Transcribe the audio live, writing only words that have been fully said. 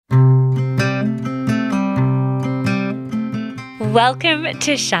Welcome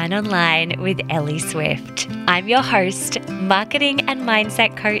to Shine Online with Ellie Swift. I'm your host, marketing and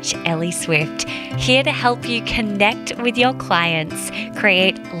mindset coach Ellie Swift, here to help you connect with your clients,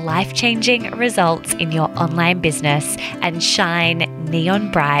 create life-changing results in your online business, and shine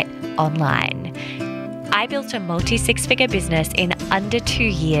neon bright online. I built a multi-six-figure business in under 2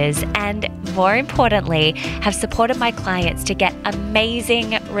 years and, more importantly, have supported my clients to get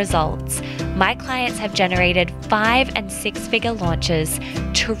amazing results. My clients have generated 5- and 6-figure launches,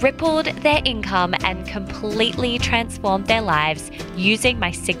 tripled their income, and completely transformed their lives using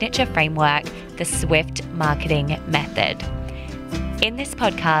my signature framework, the Swift Marketing Method. In this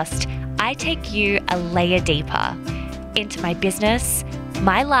podcast, I take you a layer deeper into my business,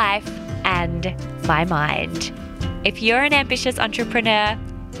 my life, and my mind. If you're an ambitious entrepreneur,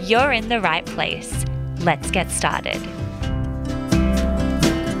 you're in the right place. Let's get started.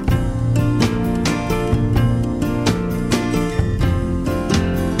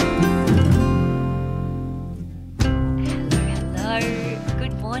 Hello.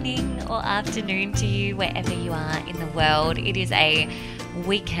 Good morning or afternoon to you, wherever you are in the world. It is a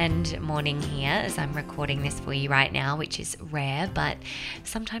weekend morning here as I'm recording this for you right now, which is rare, but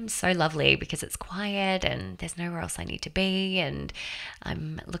sometimes so lovely because it's quiet and there's nowhere else I need to be, and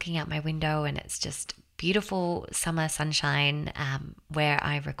I'm looking out my window and it's just beautiful summer sunshine where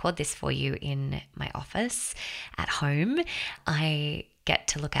I record this for you in my office at home. I get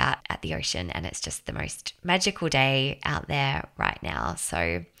to look out at the ocean and it's just the most magical day out there right now.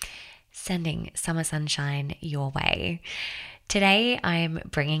 So sending summer sunshine your way. Today, I'm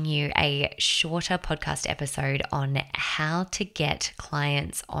bringing you a shorter podcast episode on how to get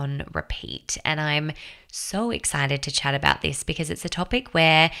clients on repeat. And I'm so excited to chat about this because it's a topic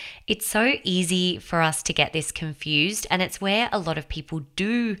where it's so easy for us to get this confused, and it's where a lot of people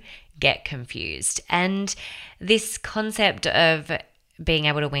do get confused. And this concept of being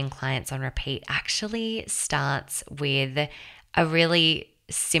able to win clients on repeat actually starts with a really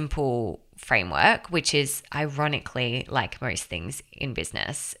simple framework, which is ironically, like most things in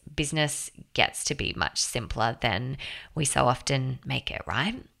business gets to be much simpler than we so often make it,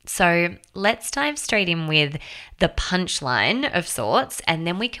 right? So let's dive straight in with the punchline of sorts, and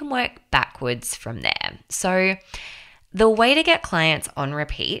then we can work backwards from there. So the way to get clients on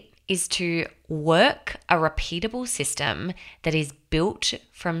repeat is to work a repeatable system that is built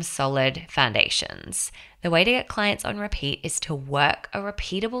from solid foundations. The way to get clients on repeat is to work a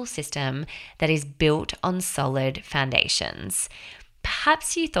repeatable system that is built on solid foundations.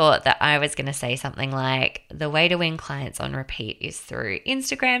 Perhaps you thought that I was going to say something like, the way to win clients on repeat is through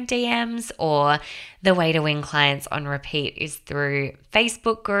Instagram DMs, or the way to win clients on repeat is through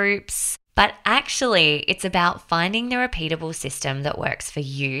Facebook groups. But actually, it's about finding the repeatable system that works for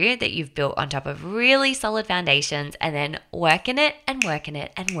you, that you've built on top of really solid foundations, and then working it and working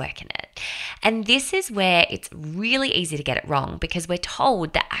it and working it. And this is where it's really easy to get it wrong, because we're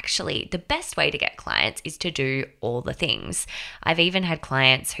told that actually the best way to get clients is to do all the things. I've even had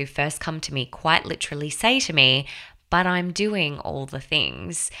clients who first come to me quite literally say to me, but I'm doing all the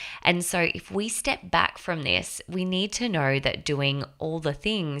things. And so if we step back from this, we need to know that doing all the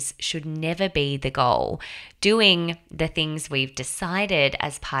things should never be the goal. Doing the things we've decided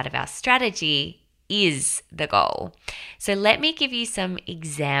as part of our strategy is the goal. So let me give you some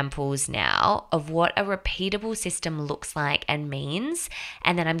examples now of what a repeatable system looks like and means,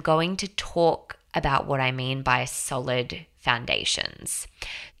 and then I'm going to talk about what I mean by solid foundations.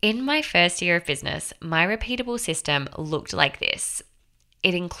 In my first year of business, my repeatable system looked like this.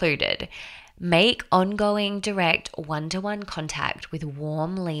 It included make ongoing direct one-to-one contact with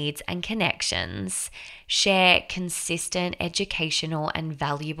warm leads and connections, share consistent educational and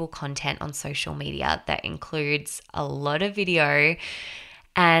valuable content on social media that includes a lot of video,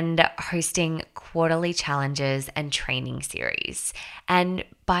 and hosting quarterly challenges and training series. And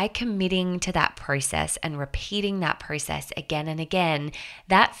by committing to that process and repeating that process again and again,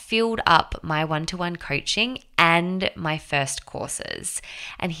 that filled up my one-to-one coaching and my first courses.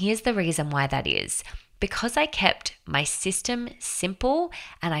 And here's the reason why that is. Because I kept my system simple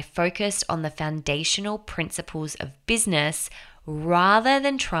and I focused on the foundational principles of business rather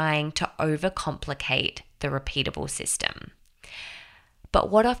than trying to overcomplicate the repeatable system. But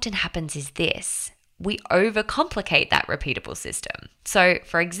what often happens is this: we overcomplicate that repeatable system. So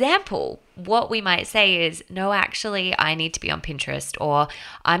for example, what we might say is, no, actually, I need to be on Pinterest, or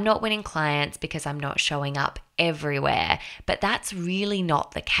I'm not winning clients because I'm not showing up everywhere. But that's really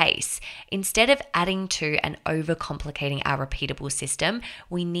not the case. Instead of adding to and overcomplicating our repeatable system,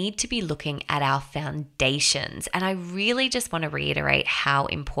 we need to be looking at our foundations. And I really just want to reiterate how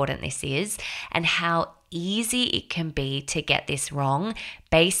important this is and how easy it can be to get this wrong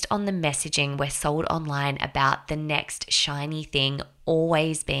based on the messaging we're sold online about the next shiny thing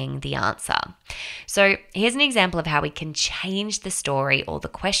always being the answer. So here's an example of how we can change the story or the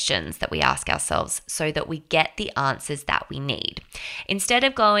questions that we ask ourselves so that we get the answers that we need. Instead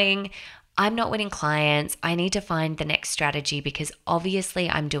of going, I'm not winning clients, I need to find the next strategy because obviously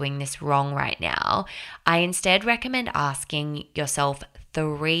I'm doing this wrong right now, I instead recommend asking yourself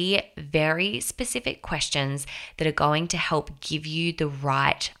 3 very specific questions that are going to help give you the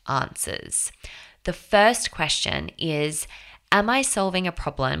right answers. The first question is, am I solving a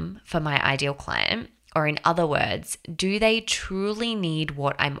problem for my ideal client? Or in other words, do they truly need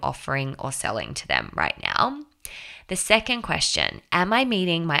what I'm offering or selling to them right now? The second question, am I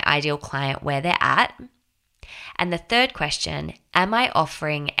meeting my ideal client where they're at? And the third question, am I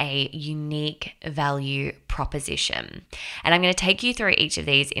offering a unique value proposition? And I'm going to take you through each of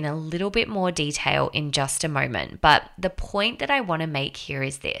these in a little bit more detail in just a moment. But the point that I want to make here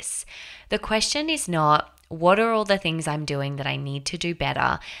is this. The question is not, what are all the things I'm doing that I need to do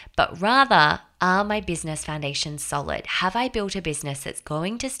better? But rather, are my business foundations solid? Have I built a business that's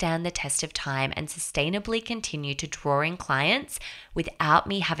going to stand the test of time and sustainably continue to draw in clients without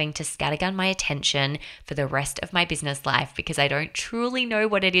me having to scattergun my attention for the rest of my business life because I don't truly know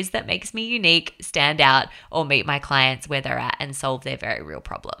what it is that makes me unique, stand out, or meet my clients where they're at and solve their very real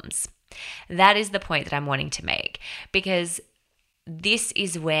problems? That is the point that I'm wanting to make, because this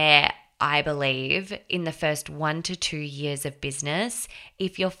is where I believe in the first 1 to 2 years of business,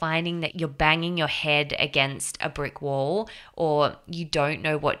 if you're finding that you're banging your head against a brick wall or you don't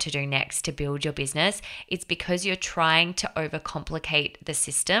know what to do next to build your business, it's because you're trying to overcomplicate the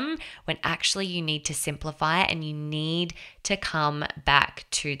system when actually you need to simplify and you need to come back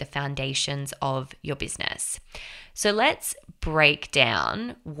to the foundations of your business. So let's break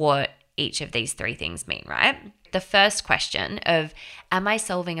down what each of these 3 things mean, right? The first question of, am I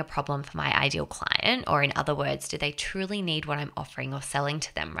solving a problem for my ideal client? Or in other words, do they truly need what I'm offering or selling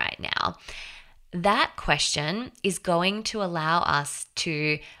to them right now? That question is going to allow us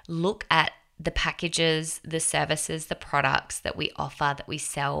to look at the packages, the services, the products that we offer, that we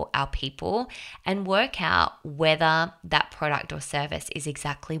sell our people, and work out whether that product or service is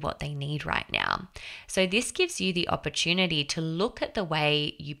exactly what they need right now. So this gives you the opportunity to look at the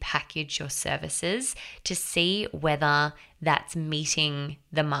way you package your services to see whether that's meeting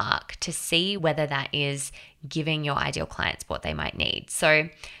the mark, to see whether that is giving your ideal clients what they might need. So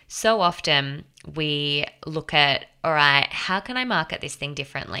often we look at, all right, how can I market this thing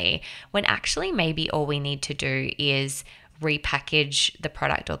differently? When actually maybe all we need to do is repackage the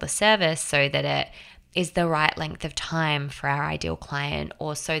product or the service so that it is the right length of time for our ideal client,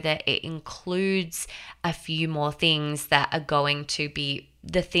 or so that it includes a few more things that are going to be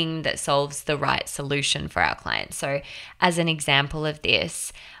the thing that solves the right solution for our client. So as an example of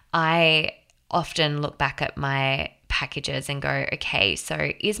this, I often look back at my packages and go, okay,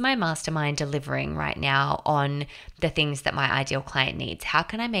 so is my mastermind delivering right now on the things that my ideal client needs? How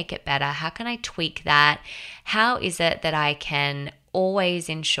can I make it better? How can I tweak that? How is it that I can always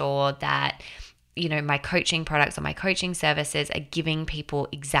ensure that my coaching products or my coaching services are giving people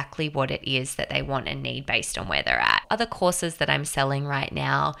exactly what it is that they want and need based on where they're at? Are the courses that I'm selling right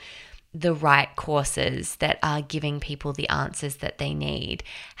now the right courses that are giving people the answers that they need?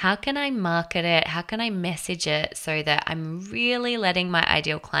 How can I market it? How can I message it so that I'm really letting my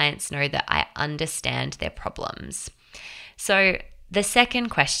ideal clients know that I understand their problems? So the second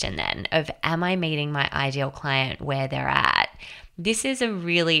question then of, am I meeting my ideal client where they're at? This is a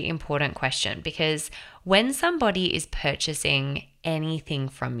really important question, because when somebody is purchasing anything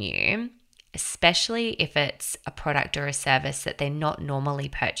from you, especially if it's a product or a service that they're not normally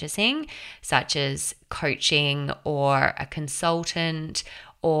purchasing, such as coaching or a consultant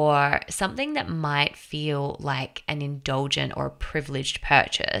or something that might feel like an indulgent or a privileged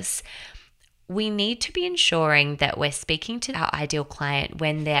purchase, we need to be ensuring that we're speaking to our ideal client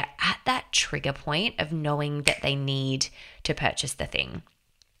when they're at that trigger point of knowing that they need to purchase the thing.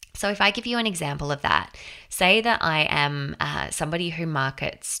 So if I give you an example of that, say that I am somebody who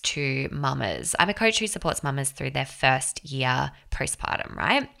markets to mamas. I'm a coach who supports mamas through their first year postpartum,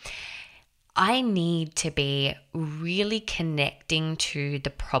 right? I need to be really connecting to the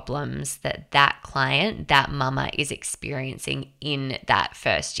problems that client, that mama, is experiencing in that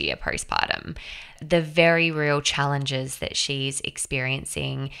first year postpartum. The very real challenges that she's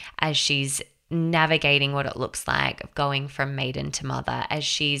experiencing as she's navigating what it looks like of going from maiden to mother, as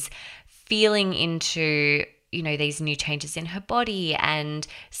she's feeling into these new changes in her body and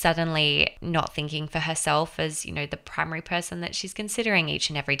suddenly not thinking for herself as the primary person that she's considering each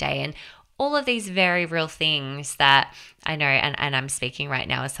and every day, and all of these very real things that I know, and I'm speaking right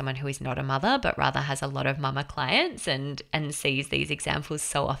now as someone who is not a mother, but rather has a lot of mama clients and sees these examples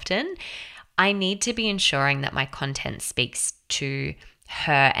so often. I need to be ensuring that my content speaks to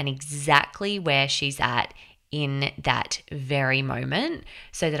her and exactly where she's at in that very moment,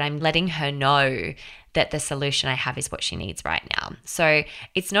 so that I'm letting her know that the solution I have is what she needs right now. So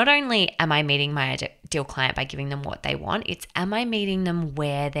it's not only am I meeting my ideal client by giving them what they want, it's am I meeting them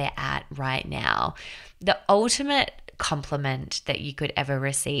where they're at right now. The ultimate compliment that you could ever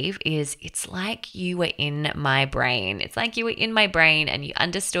receive is it's like you were in my brain. It's like you were in my brain and you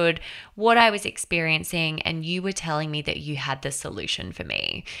understood what I was experiencing and you were telling me that you had the solution for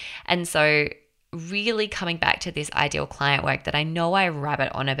me. And so really coming back to this ideal client work that I know I rabbit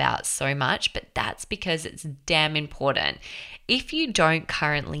on about so much, but that's because it's damn important. If you don't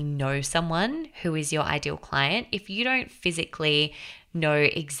currently know someone who is your ideal client, if you don't physically know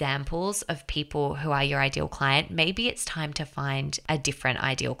examples of people who are your ideal client, maybe it's time to find a different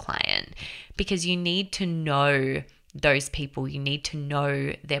ideal client, because you need to know those people. You need to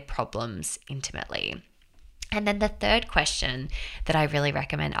know their problems intimately. And then the third question that I really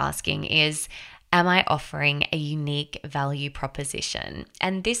recommend asking is, am I offering a unique value proposition?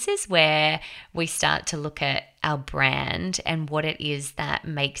 And this is where we start to look at our brand and what it is that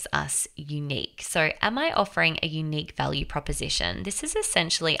makes us unique. So, am I offering a unique value proposition? This is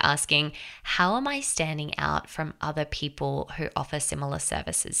essentially asking, how am I standing out from other people who offer similar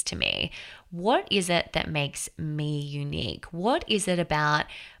services to me? What is it that makes me unique? What is it about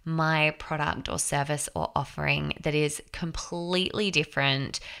my product or service or offering that is completely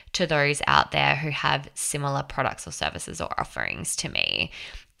different to those out there who have similar products or services or offerings to me?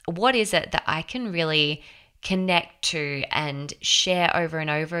 What is it that I can really connect to and share over and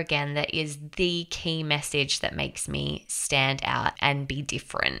over again that is the key message that makes me stand out and be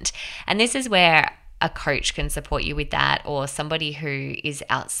different? And this is where a coach can support you with that, or somebody who is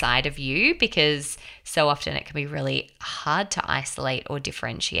outside of you, because so often it can be really hard to isolate or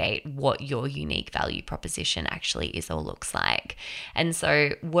differentiate what your unique value proposition actually is or looks like. And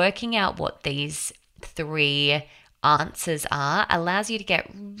so working out what these three answers are allows you to get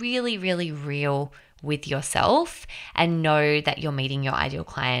really, really real with yourself and know that you're meeting your ideal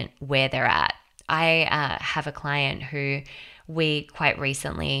client where they're at. I have a client who we quite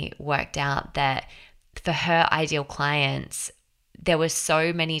recently worked out that for her ideal clients, there were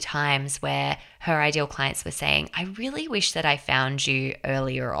so many times where her ideal clients were saying, I really wish that I found you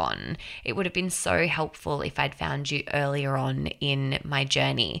earlier on. It would have been so helpful if I'd found you earlier on in my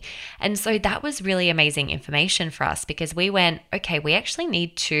journey. And so that was really amazing information for us, because we went, okay, we actually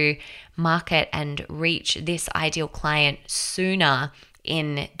need to market and reach this ideal client sooner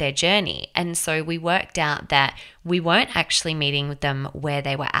in their journey. And so we worked out that we weren't actually meeting with them where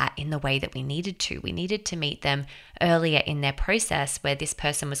they were at in the way that we needed to. We needed to meet them earlier in their process, where this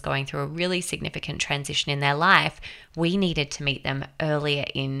person was going through a really significant transition in their life. We needed to meet them earlier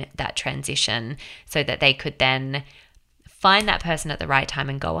in that transition so that they could then find that person at the right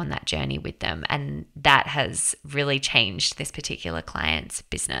time and go on that journey with them. And that has really changed this particular client's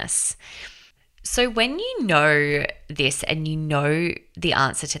business. So when you know this and you know the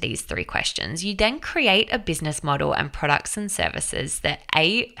answer to these three questions, you then create a business model and products and services that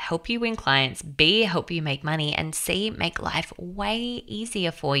A, help you win clients, B, help you make money, and C, make life way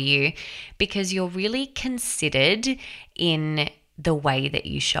easier for you, because you're really considered in the way that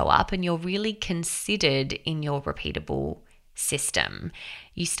you show up and you're really considered in your repeatable system.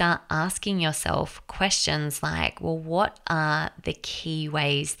 You start asking yourself questions like, well, what are the key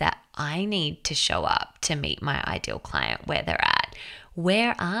ways that I need to show up to meet my ideal client where they're at?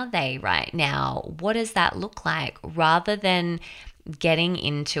 Where are they right now? What does that look like? Rather than getting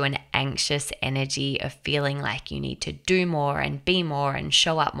into an anxious energy of feeling like you need to do more and be more and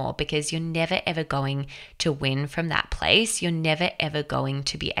show up more, because you're never ever going to win from that place. You're never ever going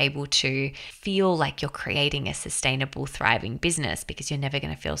to be able to feel like you're creating a sustainable, thriving business, because you're never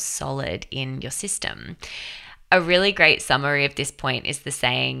going to feel solid in your system. A really great summary of this point is the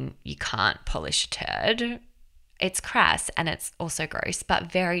saying, you can't polish a turd. It's crass and it's also gross,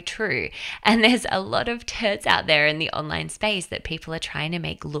 but very true. And there's a lot of turds out there in the online space that people are trying to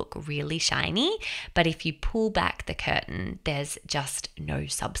make look really shiny. But if you pull back the curtain, there's just no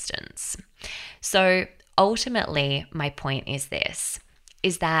substance. So ultimately, my point is this,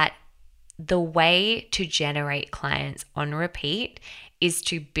 is that the way to generate clients on repeat is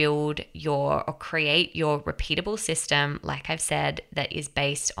to build or create your repeatable system, like I've said, that is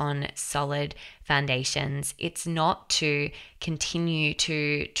based on solid foundations. It's not to continue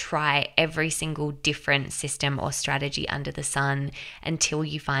to try every single different system or strategy under the sun until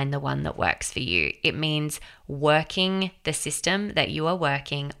you find the one that works for you. It means working the system that you are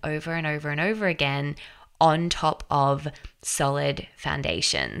working over and over and over again on top of solid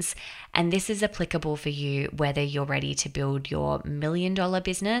foundations. And this is applicable for you whether you're ready to build your $1 million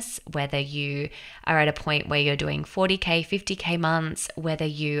business, whether you are at a point where you're doing 40K, 50K months, whether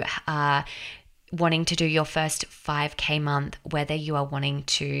you are wanting to do your first 5K month, whether you are wanting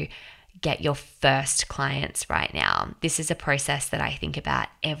to get your first clients right now. This is a process that I think about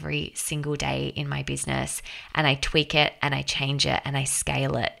every single day in my business, and I tweak it and I change it and I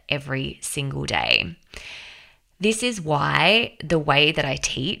scale it every single day. This is why the way that I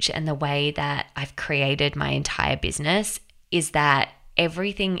teach and the way that I've created my entire business is that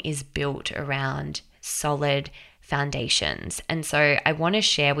everything is built around solid foundations. And so I want to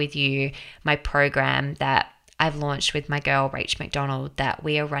share with you my program that I've launched with my girl, Rach McDonald, that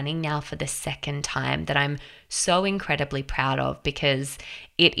we are running now for the second time, that I'm so incredibly proud of, because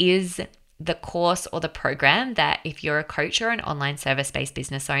it is the course or the program that if you're a coach or an online service-based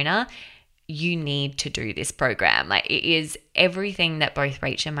business owner, you need to do this program. Like, it is everything that both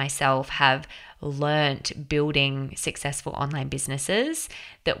Rach and myself have learnt building successful online businesses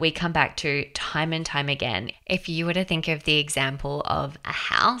that we come back to time and time again. If you were to think of the example of a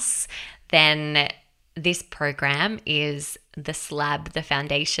house, then this program is the slab, the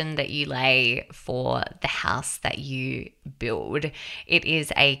foundation that you lay for the house that you build. It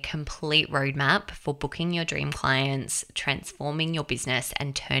is a complete roadmap for booking your dream clients, transforming your business,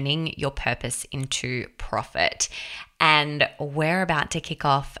 and turning your purpose into profit. And we're about to kick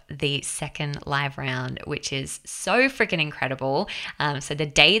off the second live round, which is so freaking incredible. So the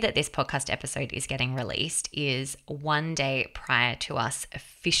day that this podcast episode is getting released is one day prior to us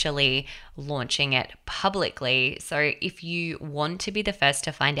officially launching it publicly. So if you want to be the first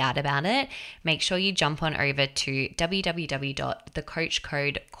to find out about it, make sure you jump on over to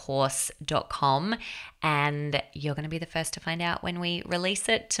www.thecoachcodecourse.com, and you're going to be the first to find out when we release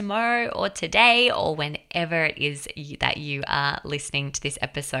it tomorrow or today or whenever it is that you are listening to this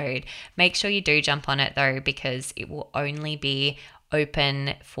episode. Make sure you do jump on it though, because it will only be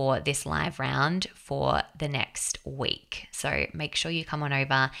open for this live round for the next week. So make sure you come on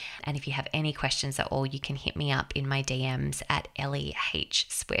over, and if you have any questions at all, you can hit me up in my DMs at Ellie H.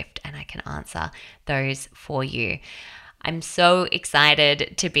 Swift and I can answer those for you. I'm so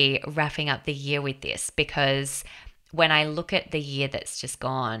excited to be wrapping up the year with this, because when I look at the year that's just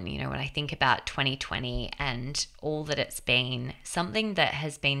gone, you know, when I think about 2020 and all that it's been, something that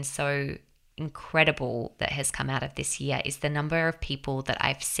has been so incredible that has come out of this year is the number of people that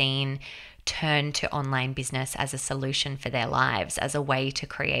I've seen turn to online business as a solution for their lives, as a way to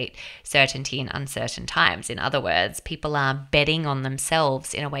create certainty in uncertain times. In other words, people are betting on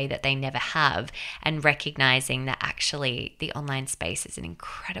themselves in a way that they never have, and recognizing that actually the online space is an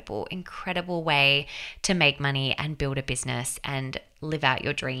incredible, incredible way to make money and build a business and live out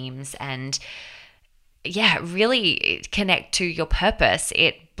your dreams and really connect to your purpose.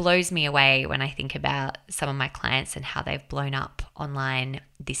 It blows me away when I think about some of my clients and how they've blown up online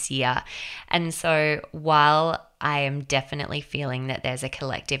this year. And so while I am definitely feeling that there's a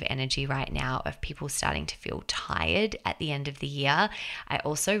collective energy right now of people starting to feel tired at the end of the year, I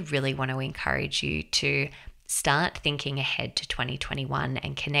also really want to encourage you to start thinking ahead to 2021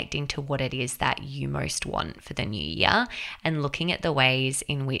 and connecting to what it is that you most want for the new year, and looking at the ways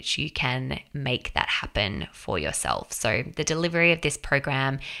in which you can make that happen for yourself. So the delivery of this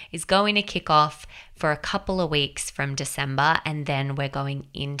program is going to kick off for a couple of weeks from December, and then we're going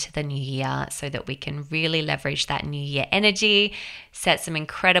into the new year so that we can really leverage that new year energy, set some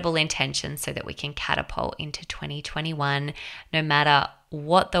incredible intentions so that we can catapult into 2021, no matter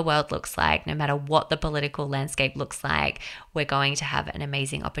what the world looks like, no matter what the political landscape looks like. We're going to have an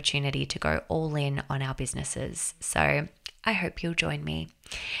amazing opportunity to go all in on our businesses. So I hope you'll join me.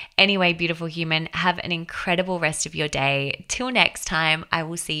 Anyway, beautiful human, have an incredible rest of your day. Till next time, I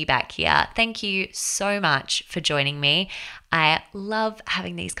will see you back here. Thank you so much for joining me. I love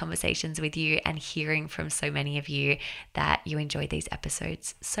having these conversations with you and hearing from so many of you that you enjoy these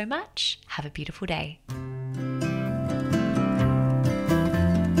episodes so much. Have a beautiful day.